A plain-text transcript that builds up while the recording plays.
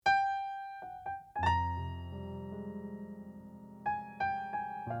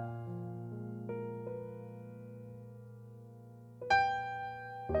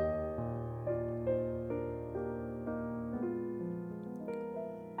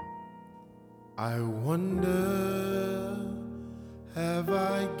I wonder, have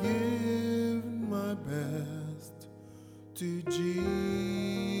I given my best to Jesus,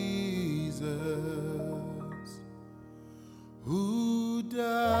 who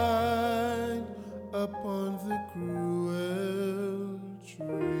died upon the cruel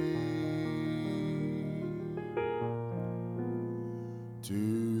tree?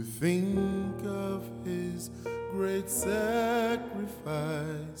 To think of his great sacrifice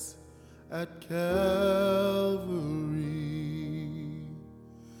at Calvary,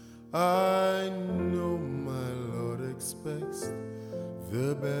 I know my Lord expects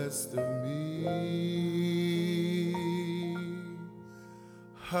the best of me.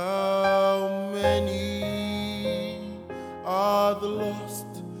 How many are the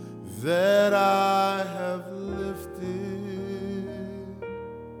lost that I have lifted?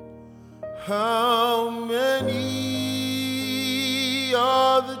 How many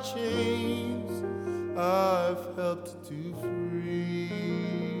are the chains I've helped to free?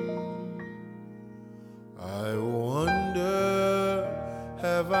 I wonder,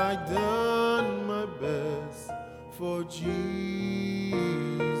 have I done my best for Jesus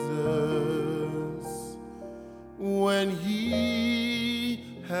when He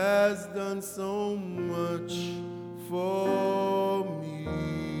has done so much for me?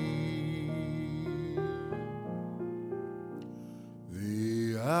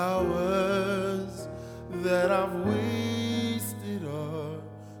 The hours that I've wasted are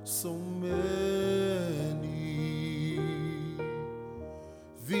so many.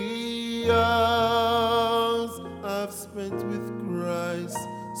 The hours I've spent with Christ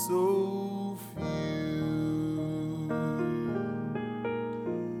so few,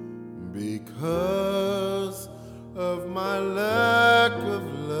 because of my lack of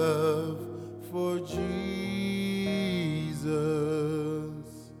love for Jesus.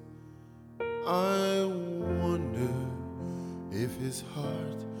 I wonder if his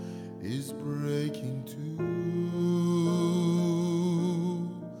heart is breaking too.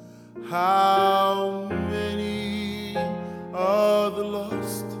 How many are the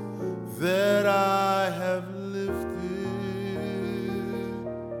lost that I have lifted?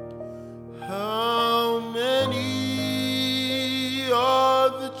 How many are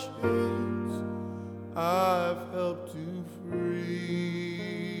the chains I've helped to free?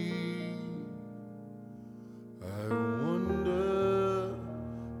 I wonder,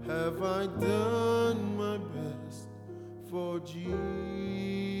 have I done my best for Jesus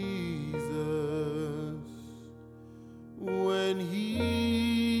when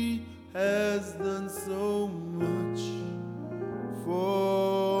He has done so much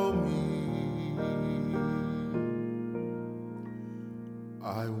for me?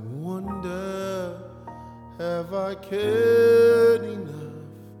 I wonder, have I cared enough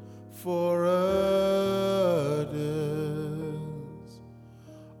for others,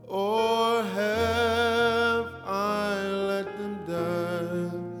 or have I let them die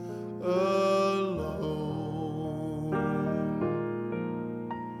alone?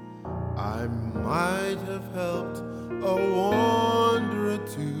 I might have helped a wanderer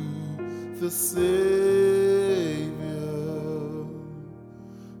to the Savior,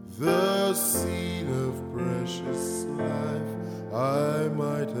 the seed of precious life I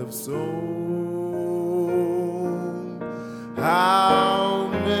might have sown. How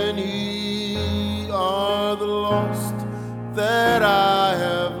many are the lost that I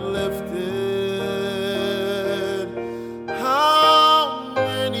have lifted? How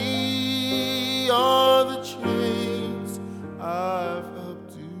many are the chains I've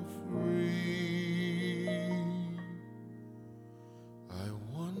helped to free? I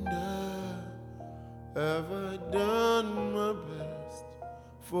wonder, have I done my best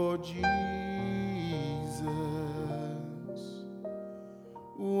for Jesus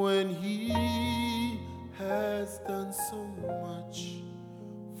when He has done so much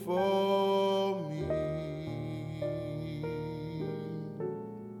for me?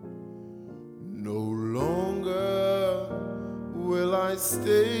 No longer will I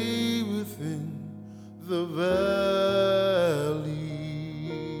stay within the valley.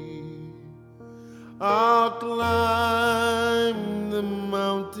 I'll climb the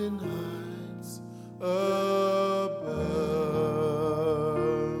mountain heights above.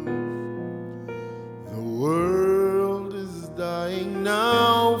 The world is dying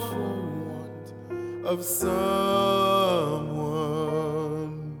now for want of someone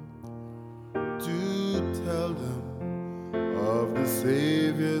to tell them of the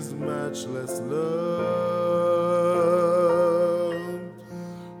Savior's matchless love.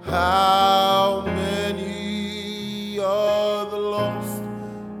 How many are the lost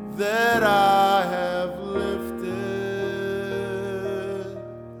that I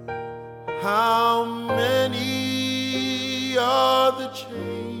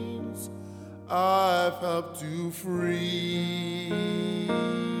helped to free.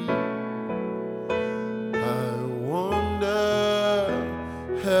 I wonder,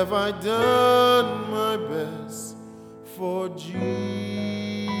 have I done my best for Jesus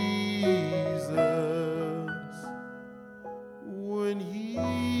when He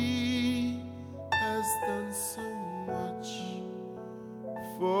has done so much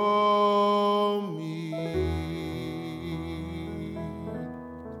for me?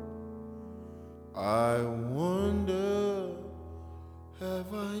 I wonder,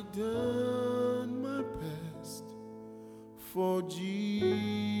 have I done my best for Jesus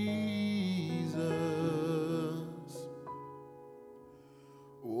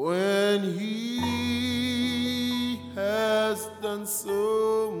when He has done so